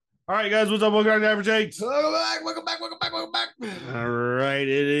All right, guys, what's up? Welcome back to Average Takes. Welcome back. All right, it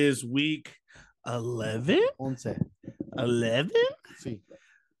is week 11. 11? See.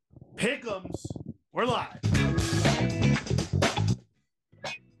 Pick'ems. We're live.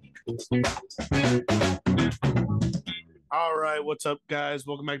 All right, what's up, guys?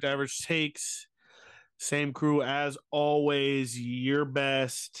 Welcome back to Average Takes. Same crew as always. Your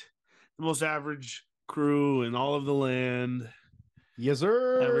best, the most average crew in all of the land. Yes,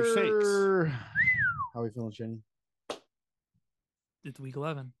 sir. Average Takes. How are we feeling, Shenny? It's week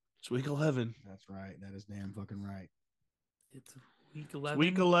 11. It's week 11. That's right. That is damn fucking right. It's week 11.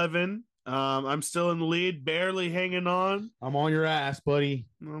 Week 11. I'm still in the lead, barely hanging on. I'm on your ass, buddy.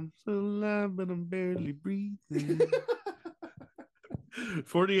 I'm still alive, but I'm barely breathing.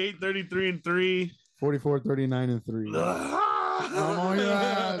 48, 33, and 3. 44, 39, and 3. I'm on your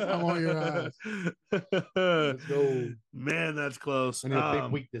ass. I'm on your ass. Let's go. Man, that's close. I need a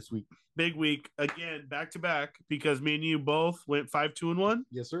big week this week. Big week. Again, back to back, because me and you both went 5-2-1.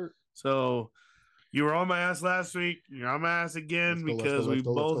 Yes, sir. So you were on my ass last week. You're on my ass again because we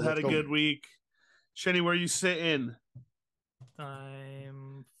both had a good week. Shenny, where you sitting?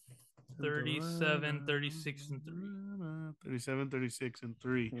 I'm 37, 36, and 3. 37, 36, and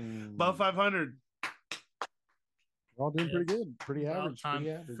 3. Above 500. We're all doing pretty good. Pretty average.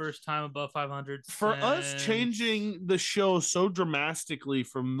 First time above 500. For us changing the show so dramatically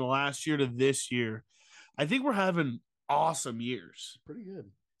from the last year to this year, I think we're having awesome years. Pretty good.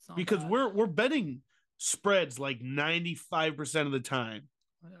 Because we're betting spreads like 95% of the time.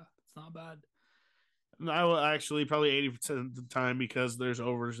 Yeah, it's not bad. I will actually probably 80% of the time because there's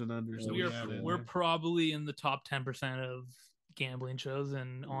overs and unders. We're probably in the top 10% of gambling shows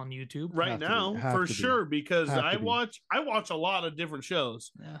and on YouTube right now for sure, because I watch a lot of different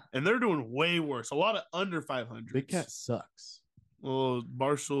shows, and they're doing way worse. A lot of under 500. Big Cat sucks. Well,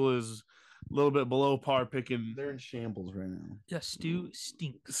 Barstool is a little bit below par picking. They're in shambles right now. Yeah, Stu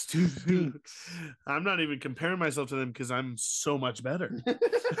stinks. Stu stinks. I'm not even comparing myself to them because I'm so much better.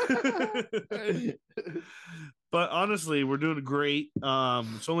 But honestly, we're doing great.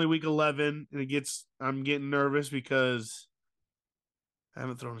 It's only week 11, and I'm getting nervous because I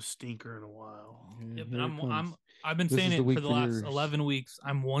haven't thrown a stinker in a while. Yeah, but I've been saying it for the last 11 weeks.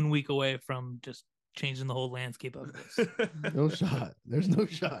 I'm 1 week away from just changing the whole landscape of this. No shot. There's no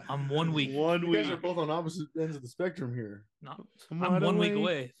shot. I'm 1 week. You guys are both on opposite ends of the spectrum here. No, I'm 1 week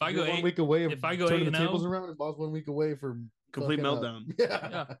away. If I go 1 week away, if I go turning 8 the tables around, and Bob's 1 week away from complete meltdown.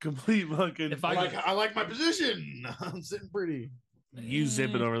 Yeah, complete fucking. I like my position. I'm sitting pretty. You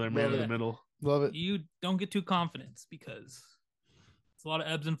zip it over there, man, in the middle. Love it. You don't get too confident because it's a lot of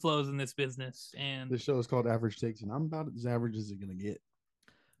ebbs and flows in this business. And this show is called Average Takes, and I'm about as average as it's gonna get.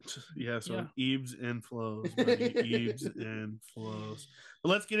 Yeah, so ebbs and flows, buddy. Ebbs and flows. But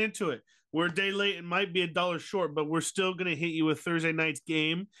let's get into it. We're a day late and might be $1 short, but we're still going to hit you with Thursday night's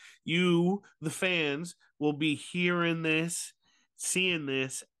game. You, the fans, will be hearing this, seeing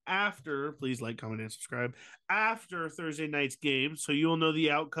this after. Please like, comment, and subscribe after Thursday night's game, so you'll know the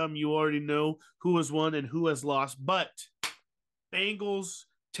outcome. You already know who has won and who has lost. But Bengals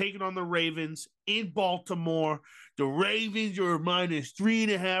taking on the Ravens in Baltimore. The Ravens are minus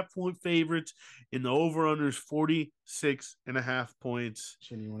 3.5-point favorites, and the over-under is 46.5 points.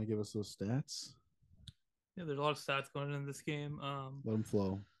 Shannon, you want to give us those stats? Yeah, there's a lot of stats going in this game. Let them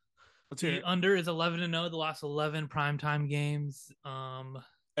flow. Let's hear it. Under is 11-0 the last 11 primetime games.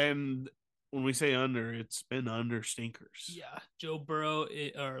 And when we say under, it's been under stinkers. Yeah, Joe Burrow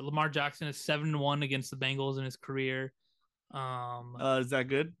or Lamar Jackson is 7-1 against the Bengals in his career. Is that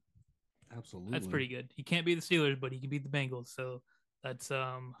good? Absolutely. That's pretty good. He can't beat the Steelers, but he can beat the Bengals. So that's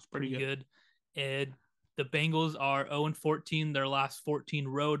pretty good. And the Bengals are 0-14 their last 14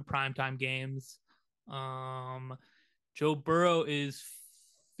 road primetime games. Joe Burrow is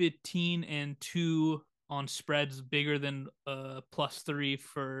 15-2 on spreads bigger than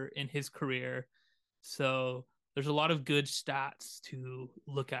 +3 in his career. So there's a lot of good stats to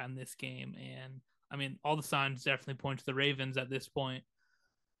look at in this game. And I mean, all the signs definitely point to the Ravens at this point.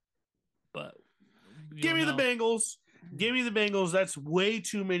 But give me the Bengals. Give me the Bengals. That's way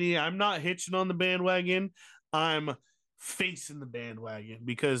too many. I'm not hitching on the bandwagon. I'm facing the bandwagon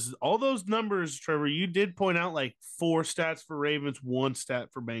because all those numbers, Trevor, you did point out like 4 stats for Ravens, 1 stat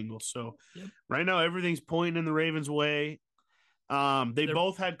for Bengals. So right now everything's pointing in the Ravens' way. They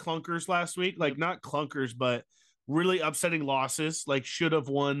both had clunkers last week, like not clunkers, but really upsetting losses, like should have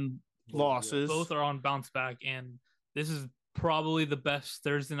won losses. Both are on bounce back, and this is probably the best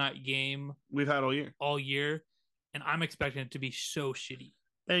Thursday night game we've had all year, and I'm expecting it to be so shitty.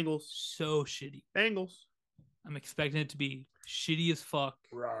 Bengals. So shitty. Bengals. I'm expecting it to be shitty as fuck.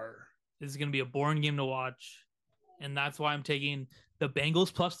 Rawr. This is going to be a boring game to watch. And that's why I'm taking the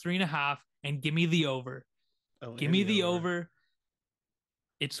Bengals plus 3.5 and give me the over. Give me the over.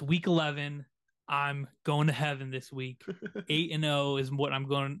 It's week 11. I'm going to heaven this week. 8-0 is what I'm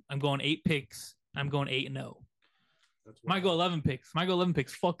going. I'm going 8 picks. I'm going 8-0. Might go 11 picks.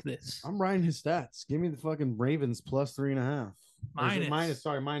 Fuck this. I'm writing his stats. Give me the fucking Ravens plus 3.5. Minus. Minus.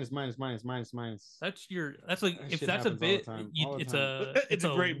 That's like if that's a bit, it's a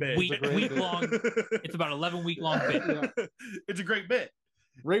great bit. Week long. It's about 11 week long bit. Yeah. It's a great bit.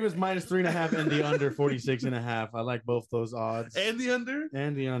 Ravens minus 3.5 and the under 46.5. I like both those odds. And the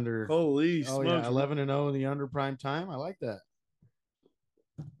under. Holy smokes! Yeah, 11-0 in the under prime time. I like that.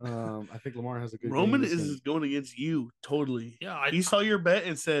 I think Lamar has a good. Roman is going against you totally. Yeah, he saw your bet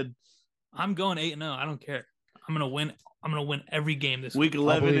and said, "I'm going 8-0. I don't care. I'm gonna win. I'm gonna win every game this week.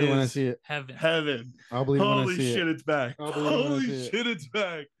 11 is when I see it. Heaven. I'll believe when I see it. Holy shit, it's back. Holy shit, it's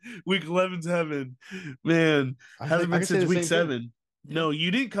back. Week 11's heaven. Man, hasn't been since week 7. No,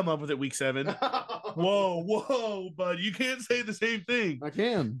 you didn't come up with it week 7. Whoa, bud. You can't say the same thing. I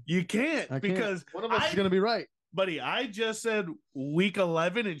can. You can't because one of us is going to be right. Buddy, I just said week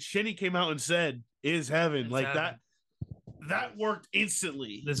 11 and Shinny came out and said, is heaven. It's like heaven. That worked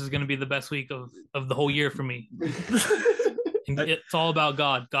instantly. This is going to be the best week of the whole year for me. It's all about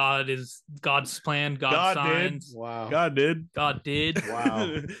God. God is God's plan. God signs. Did. Wow. God did.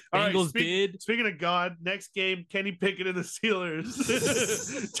 Wow. Bengals did. Speaking of God, next game, Kenny Pickett and the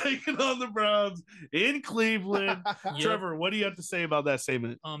Steelers taking on the Browns in Cleveland. Yep. Trevor, what do you have to say about that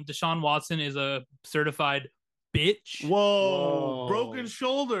statement? Deshaun Watson is a certified bitch. Whoa. Broken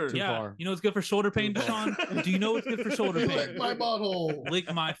shoulder. Too far. You know what's good for shoulder pain, Deshaun? Do you know what's good for shoulder pain? Lick my butthole.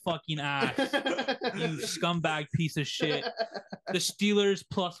 Lick my fucking ass. You scumbag piece of shit. The Steelers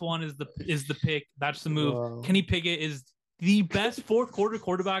 +1 is the pick. That's the move. Wow. Kenny Pickett is the best fourth quarter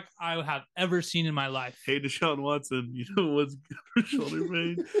quarterback I have ever seen in my life. Hey, Deshaun Watson, you know what's good for shoulder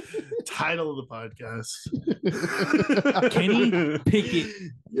pain? Title of the podcast. Kenny Pickett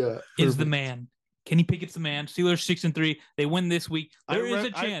is the man. Kenny Pickett's the man. Steelers 6-3. They win this week. There is a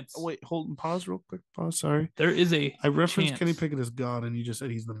chance. Wait, hold and pause real quick. Pause. Sorry. There is a I referenced chance. Kenny Pickett as God, and you just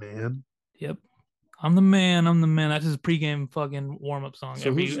said he's the man. Yep. I'm the man. That's his pregame fucking warm-up song. So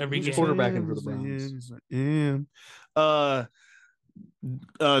every game. Quarterbacking for the Browns.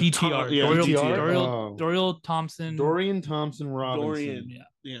 DTR. Dorian Thompson. Dorian Thompson Robinson.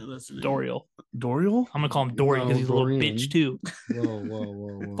 Yeah, that's it. Dorian. I'm gonna call him Dory because he's a little bitch too.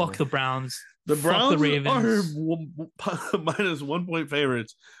 Whoa. Fuck the Browns. The Browns the Ravens. Are minus 1 point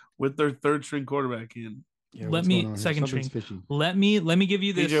favorites with their third string quarterback in. Yeah, second string. Let me give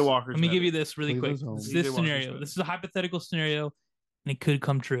you this. Walker's let me give you this really quick. This scenario. This is a hypothetical scenario, and it could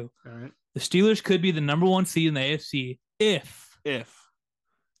come true. All right. The Steelers could be the number 1 seed in the AFC if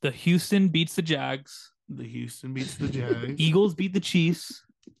the Houston beats the Jags. The Houston beats the Jags. Eagles beat the Chiefs.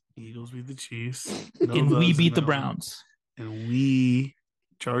 No, and we beat the Browns. And we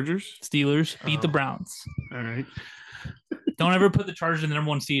Chargers? Steelers beat the Browns. All right. Don't ever put the Chargers in the number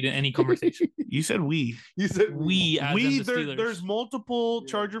 1 seed in any conversation. You said we. You said we. As we. The Steelers. There's multiple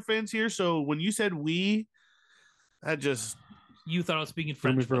Charger fans here, so when you said we, that just you thought I was speaking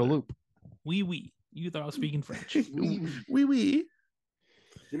French. Me for a loop. We. You thought I was speaking French. We.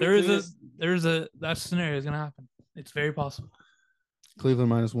 That scenario is gonna happen. It's very possible.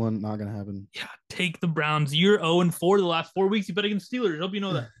 Cleveland -1, not gonna happen. Yeah, take the Browns. You're 0-4 the last 4 weeks. You bet against Steelers. Hope you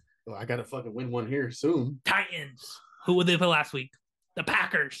know that. Well, I gotta fucking win one here soon. Titans. Who would they play last week? The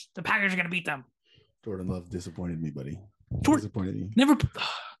Packers. The Packers are gonna beat them. Jordan Love disappointed me, buddy. Disappointed me. Never.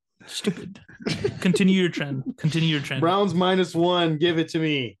 Stupid. Continue your trend. Browns -1. Give it to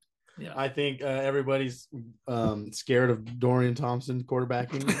me. Yeah. I think everybody's scared of Dorian Thompson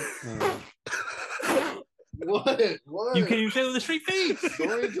quarterbacking. What? You can't even say that with a straight face.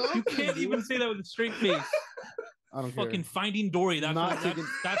 You can't even say that with a straight face. I don't fucking care. Finding Dory. That's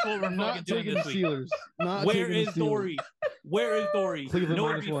what we're fucking doing this week. Where is Dory? Where is Dory? Cleveland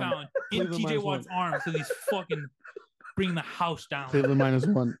Nowhere to be -1. found. In TJ Watt's arms because he's fucking bringing the house down. Cleveland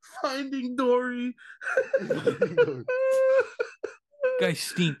 -1. Finding Dory. Guy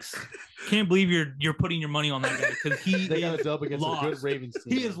stinks. Can't believe you're putting your money on that guy because they got a dub against a good Ravens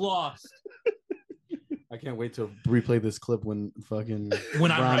team. He is lost. I can't wait to replay this clip when fucking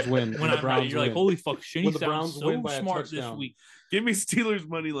when Browns I'm win. When I'm right, you're like, holy fuck, Shinny sounds so by smart this week. Give me Steelers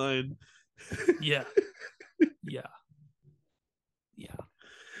money line. Yeah.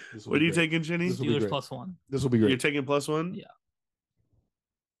 What are you taking, Shinny? Steelers +1. This will be great. You're taking +1? Yeah.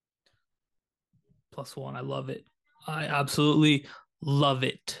 +1. I love it. I absolutely love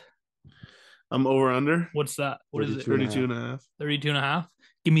it. I'm over under. What's that? What is it? 32.5. 32.5.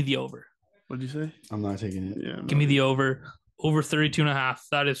 Give me the over. What'd you say? I'm not taking it. Yeah. Give me the over. Over 32.5.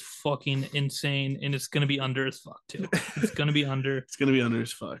 That is fucking insane. And it's going to be under as fuck, too. It's going to be under. It's going to be under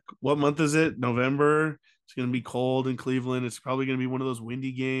as fuck. What month is it? November. It's going to be cold in Cleveland. It's probably going to be one of those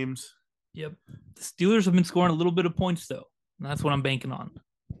windy games. Yep. The Steelers have been scoring a little bit of points, though. And that's what I'm banking on.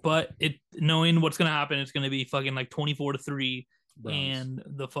 But knowing what's going to happen, it's going to be fucking like 24-3. Browns. And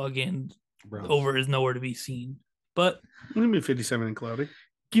the fucking Browns. Over is nowhere to be seen. But it's going to be 57 and cloudy.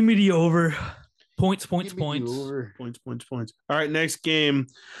 Give me the over. Points. Points. All right, next game.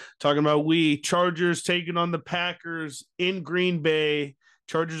 Talking about Chargers taking on the Packers in Green Bay.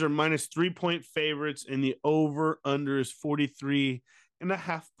 Chargers are minus 3-point favorites, and the over-under is 43.5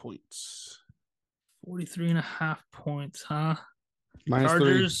 points. 43.5 points, huh? Minus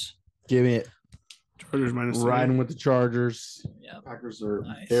Chargers. 3. Give me it. Chargers minus 3. Riding with the Chargers. Yeah. Packers are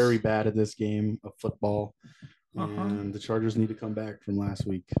very bad at this game of football. And the Chargers need to come back from last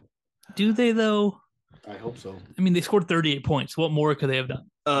week. Do they, though? I hope so. I mean, they scored 38 points. What more could they have done?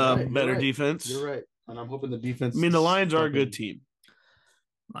 Better defense. You're right. And I'm hoping the defense... I mean, the Lions are a good team.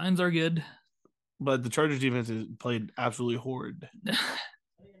 Lions are good. But the Chargers defense has played absolutely horrid.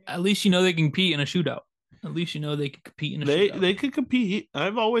 At least you know they can compete in a shootout. At least you know they can compete in a shootout. They could compete.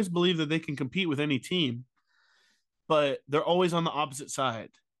 I've always believed that they can compete with any team. But they're always on the opposite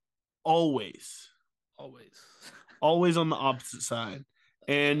side. Always on the opposite side.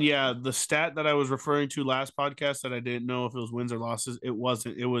 And yeah, the stat that I was referring to last podcast that I didn't know if it was wins or losses, it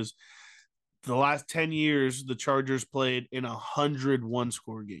wasn't. It was the last 10 years the Chargers played in 100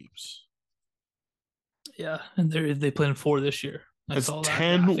 one-score games. Yeah, and they played in 4 this year. That's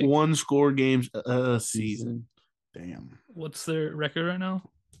 10 one-score games a season. Damn. What's their record right now?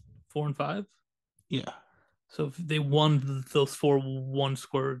 4-5? Yeah. So if they won those 4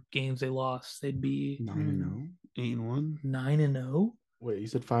 one-score games they lost, they'd be 9-0, 8-1, 9-0. Wait, you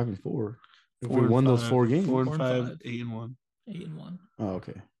said 5-4. If we won those 4 games, 4-5, 8-1, 8-1. Oh,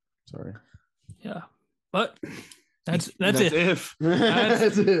 okay. Sorry. Yeah, but that's it. That's it.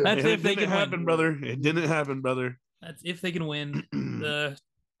 That's if they can happen, brother. It didn't happen, brother. That's if they can win. The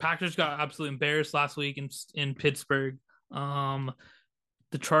Packers got absolutely embarrassed last week in Pittsburgh.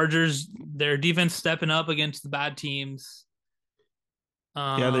 The Chargers, their defense stepping up against the bad teams.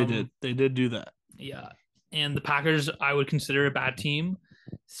 Yeah, they did. They did do that. Yeah. And the Packers, I would consider a bad team.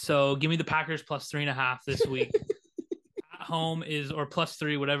 So give me the Packers plus 3.5 this week. At home or plus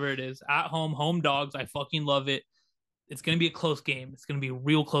 3, whatever it is. At home dogs. I fucking love it. It's going to be a close game. It's going to be a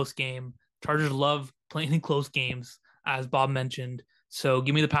real close game. Chargers love playing in close games, as Bob mentioned. So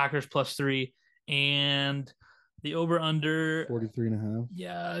give me the Packers plus 3. And the over-under 43.5.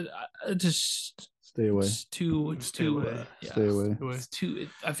 Yeah, just stay away. It's too. Stay away. It's too.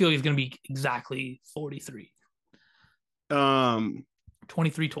 I feel like it's gonna be exactly 43.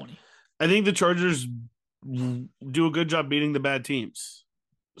 23-20. I think the Chargers do a good job beating the bad teams.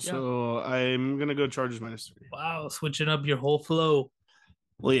 So I'm gonna go Chargers minus 3. Wow, switching up your whole flow.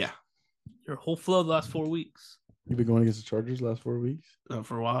 Well, yeah, your whole flow the last 4 weeks. You've been going against the Chargers the last 4 weeks?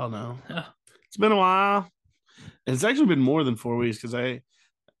 For a while now. Yeah. It's been a while. And it's actually been more than 4 weeks because I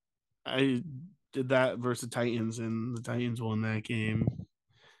did that versus the Titans and the Titans won that game.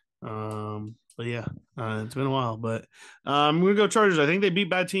 But yeah, it's been a while. But I'm gonna go Chargers. I think they beat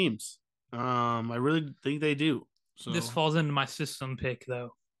bad teams. I really think they do. So this falls into my system pick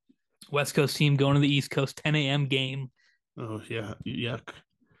though. West Coast team going to the East Coast 10 a.m. game. Oh yeah, yuck.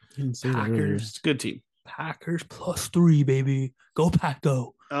 Packers. It's a good team. Packers plus 3, baby. Go Pack,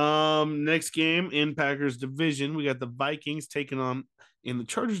 go. Next game in Packers division, we got the Vikings taking on in the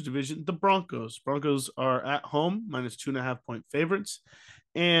Chargers division the Broncos. Broncos are at home minus 2.5 point favorites,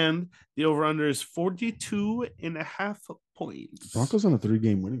 and the over under is 42.5 points. Broncos on a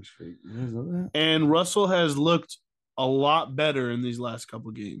 3-game winning streak. You guys know that? And Russell has looked a lot better in these last couple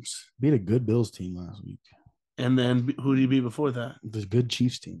games. Beat a good Bills team last week. And then who did he beat before that? The good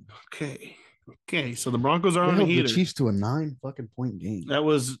Chiefs team. Okay, so the Broncos are on the heater. The Chiefs to a 9-point game. That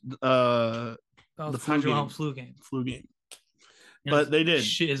was the flu game. Flu game. But they did.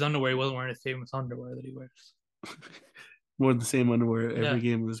 Shit, his underwear. He wasn't wearing his famous underwear that he wears. Wore the same underwear every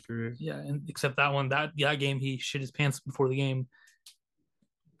game of his career. Yeah, and except that one, that game he shit his pants before the game.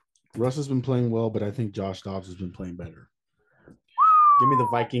 Russ has been playing well, but I think Josh Dobbs has been playing better. Give me the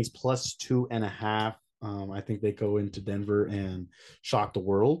Vikings plus 2.5. I think they go into Denver and shock the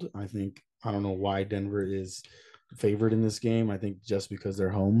world. I don't know why Denver is favored in this game. I think just because they're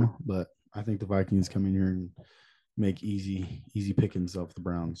home, but I think the Vikings come in here and make easy pickings off the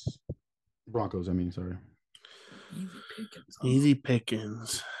Broncos. Sorry. Easy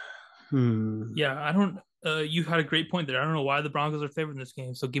pickings. Yeah, I don't. You had a great point there. I don't know why the Broncos are favored in this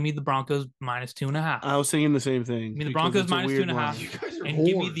game. So give me the Broncos minus 2.5. I was thinking the same thing. Give me the Broncos minus 2.5, You guys are and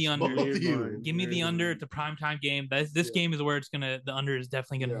give me whores, the under. both of you. Give me the under. It's a primetime game. This game is where it's gonna. The under is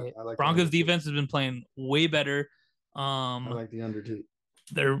definitely gonna hit. I like Broncos defense has been playing way better. I like the under too.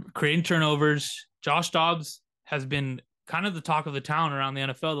 They're creating turnovers. Josh Dobbs has been kind of the talk of the town around the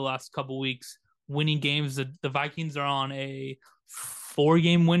NFL the last couple weeks, winning games. The Vikings are on a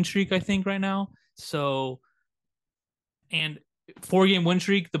 4-game win streak, I think, right now. So, and 4-game win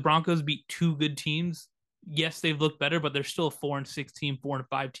streak, the Broncos beat 2 good teams. Yes, they've looked better, but they're still a 4-6 team,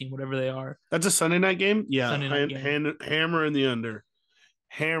 4-5 team, whatever they are. That's a Sunday night game? Yeah. Sunday night game. Hammer in the under.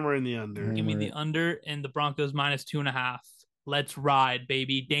 Hammer in the under. Give me the under and the Broncos minus 2.5. Let's ride,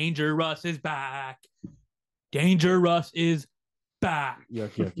 baby. Danger Russ is back. Danger Russ is back.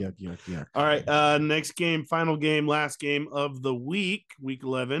 Yuck. All right. Next game, final game, last game of the week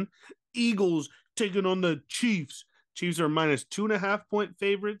 11. Eagles taking on the Chiefs. Chiefs are minus 2.5 point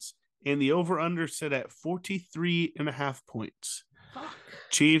favorites, and the over-under set at 43.5 points. Fuck.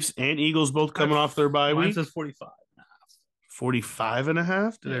 Chiefs and Eagles both coming off their bye week. Mine says 45.5.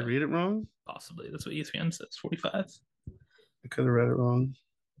 45.5? Did I read it wrong? Possibly. That's what ESPN says. 45. I could have read it wrong.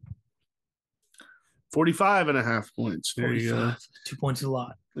 45.5 points. There 45. You go. 2 points is a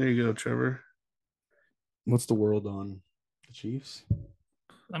lot. There you go, Trevor. What's the world on? The Chiefs?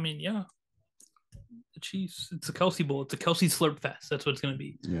 I mean, yeah. The Chiefs. It's a Kelsey Bowl. It's a Kelsey Slurp Fest. That's what it's going to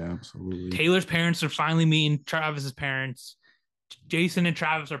be. Yeah, absolutely. Taylor's parents are finally meeting Travis's parents. Jason and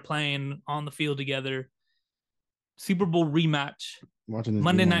Travis are playing on the field together. Super Bowl rematch. Watching this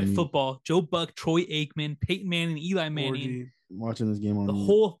Monday Night Football. Joe Buck, Troy Aikman, Peyton Manning, Eli Manning. Orgy. Watching this game on the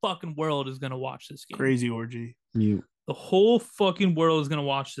whole fucking world is going to watch this game. Crazy orgy. Mute. The whole fucking world is going to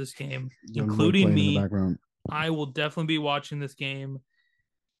watch this game, including me. I will definitely be watching this game,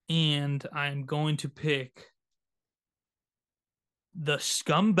 and I'm going to pick the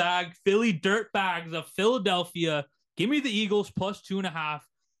scumbag Philly dirtbags of Philadelphia. Give me the Eagles plus 2.5.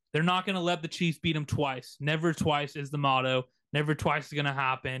 They're not going to let the Chiefs beat them twice. Never twice is the motto. Never twice is going to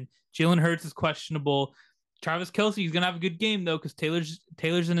happen. Jalen Hurts is questionable. Travis Kelce is going to have a good game, though, because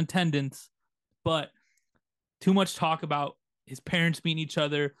Taylor's in attendance. But too much talk about his parents meeting each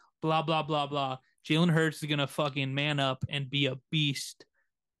other, blah, blah, blah, blah. Jalen Hurts is going to fucking man up and be a beast.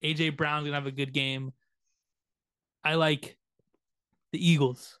 A.J. Brown's going to have a good game. I like the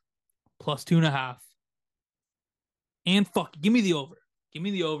Eagles plus 2.5. And fuck, give me the over. Give me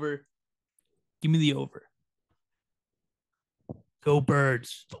the over. Give me the over. Go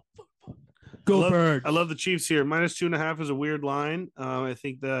Birds. Go Birds. I love the Chiefs here. Minus 2.5 is a weird line. I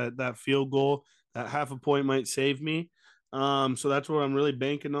think that field goal, that half a point might save me. So that's what I'm really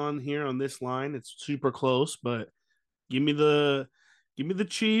banking on here on this line. It's super close, but give me the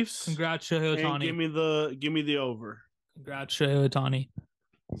Chiefs. Congrats, Shohei Ohtani. Give me the over. Congrats, Shohei Ohtani.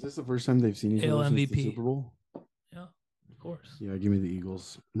 Is this the first time they've seen each other since the Super Bowl? Yeah, of course. Yeah, give me the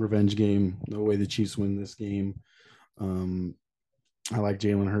Eagles. Revenge game. No way the Chiefs win this game. I like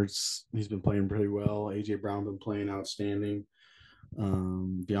Jalen Hurts. He's been playing pretty well. A.J. Brown been playing outstanding.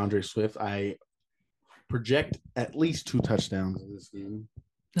 DeAndre Swift, I project at least 2 touchdowns in this game.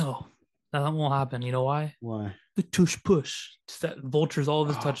 No, that won't happen. You know why? Why? The tush push. That vultures all of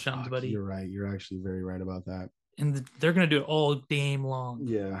his touchdowns, buddy. You're right. You're actually very right about that. And they're going to do it all game long.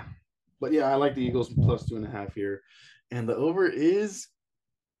 Yeah. But yeah, I like the Eagles plus 2.5 here. And the over is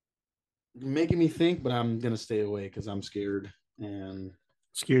making me think, but I'm going to stay away because I'm scared. And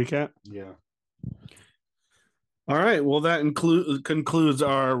Scary cat? Yeah. All right. Well, that concludes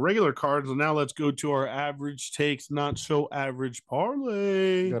our regular cards. And now let's go to our average takes, not so average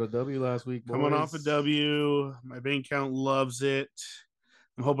parlay. Got a W last week, boys. Coming off a W. My bank account loves it.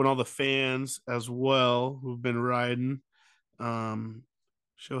 I'm hoping all the fans as well who've been riding. Shohei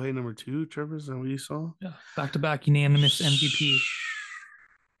number 2, Trevor, is that what you saw? Yeah. Back-to-back unanimous MVP.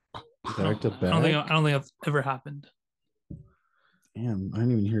 Back-to-back? I don't think that's ever happened. Damn, I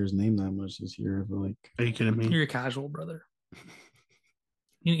didn't even hear his name that much this year. I feel like. Are you kidding me? You're a casual, brother.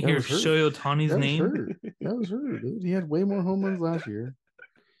 You didn't hear Shohei Ohtani's name? That was hurt, dude. He had way more home runs last year.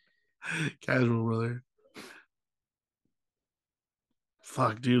 Casual, brother.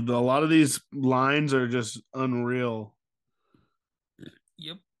 Fuck, dude. A lot of these lines are just unreal.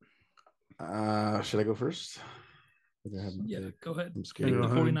 Yep. Should I go first? Yeah, go ahead. I'm scared. The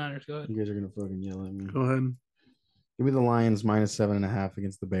 49ers, go ahead. You guys are going to fucking yell at me. Go ahead. Give me the Lions minus 7.5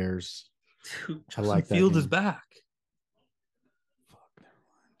 against the Bears. Dude, I like that. Fields is back. Fuck, never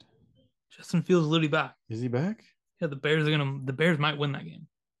mind. Justin Fields is literally back. Is he back? Yeah, the Bears might win that game.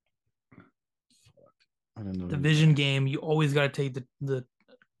 Fuck. I don't know. Division game, you always got to take the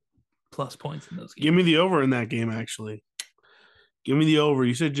plus points in those games. Give me the over in that game, actually. Give me the over.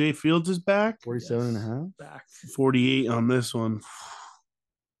 You said Jay Fields is back? 47.5? Back. 48 on this one.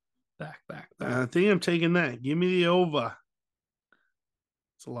 Back. I think I'm taking that. Give me the over.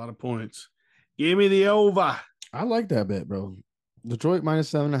 It's a lot of points. Give me the over. I like that bet, bro. Detroit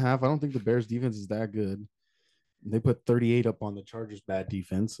minus 7.5. I don't think the Bears defense is that good. They put 38 up on the Chargers' bad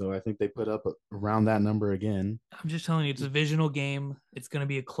defense, so I think they put up around that number again. I'm just telling you, it's a divisional game. It's going to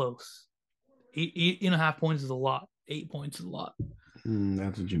be a close. 8.5 points is a lot. 8 points is a lot.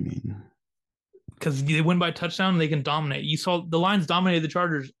 That's what you mean. Because they win by touchdown, they can dominate. You saw the Lions dominated the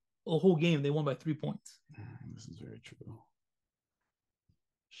Chargers the whole game. They won by 3 points. This is very true.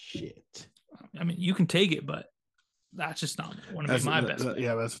 Shit. I mean, you can take it, but that's just not one of my best.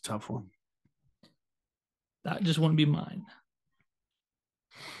 Yeah, that's a tough one. That just wouldn't be mine.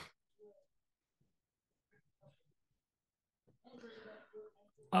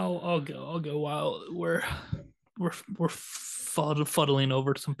 I'll go while we're fuddling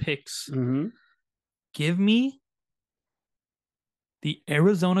over some picks. Mm-hmm. Give me the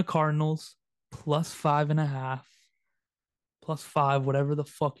Arizona Cardinals plus 5.5, plus 5, whatever the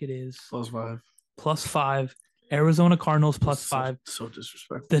fuck it is. Plus 5. Arizona Cardinals plus 5. So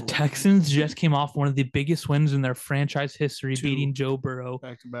disrespectful. The Texans just came off one of the biggest wins in their franchise history, beating Joe Burrow.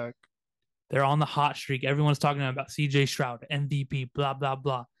 Back to back. They're on the hot streak. Everyone's talking about CJ Stroud, MVP, blah, blah,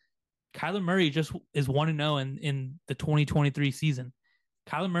 blah. Kyler Murray just is 1-0 in the 2023 season.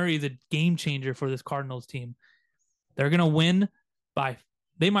 Kyler Murray is a game changer for this Cardinals team. They're going to win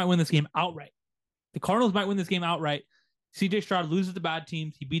they might win this game outright. The Cardinals might win this game outright. CJ Stroud loses the bad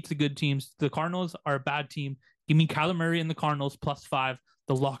teams. He beats the good teams. The Cardinals are a bad team. Give me Kyler Murray and the Cardinals plus 5,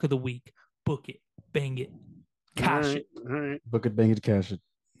 the lock of the week. Book it. Bang it. Cash it. All right. Book it, bang it, cash it.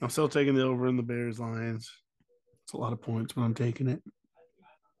 I'm still taking the over in the Bears Lions. It's a lot of points, but I'm taking it.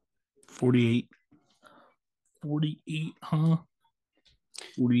 48. 48, huh?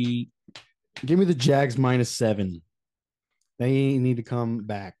 48. Give me the Jags minus 7. They need to come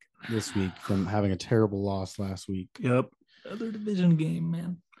back this week from having a terrible loss last week. Yep. Other division game,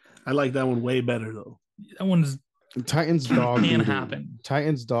 man. I like that one way better, though. That one's Titans dog can doo-doo. happen.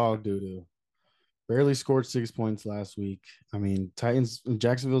 Titans dog doo-doo. Barely scored 6 points last week. I mean,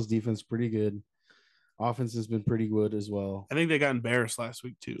 Jacksonville's defense pretty good. Offense has been pretty good as well. I think they got embarrassed last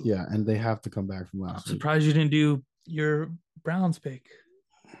week, too. Yeah, and they have to come back from last week. I'm surprised you didn't do your Browns pick.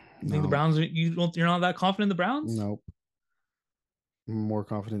 You think the Browns, you're not that confident in the Browns? Nope. I'm more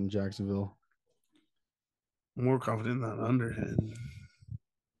confident in Jacksonville. More confident in that underhead.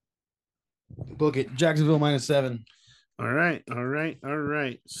 Book it. Jacksonville minus 7. All right.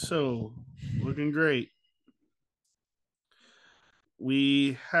 So, looking great.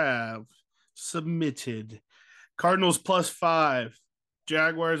 We have submitted Cardinals plus 5,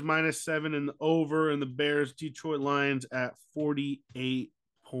 Jaguars minus 7 and over, and the Bears Detroit Lions at 48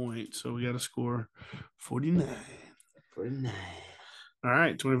 points. So we got to score 49. 49. All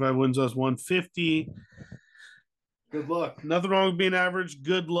right. 25 wins us 150. Good luck. Nothing wrong with being average.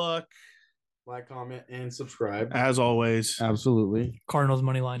 Good luck. Like, comment, and subscribe. As always. Absolutely. Cardinals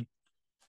money line.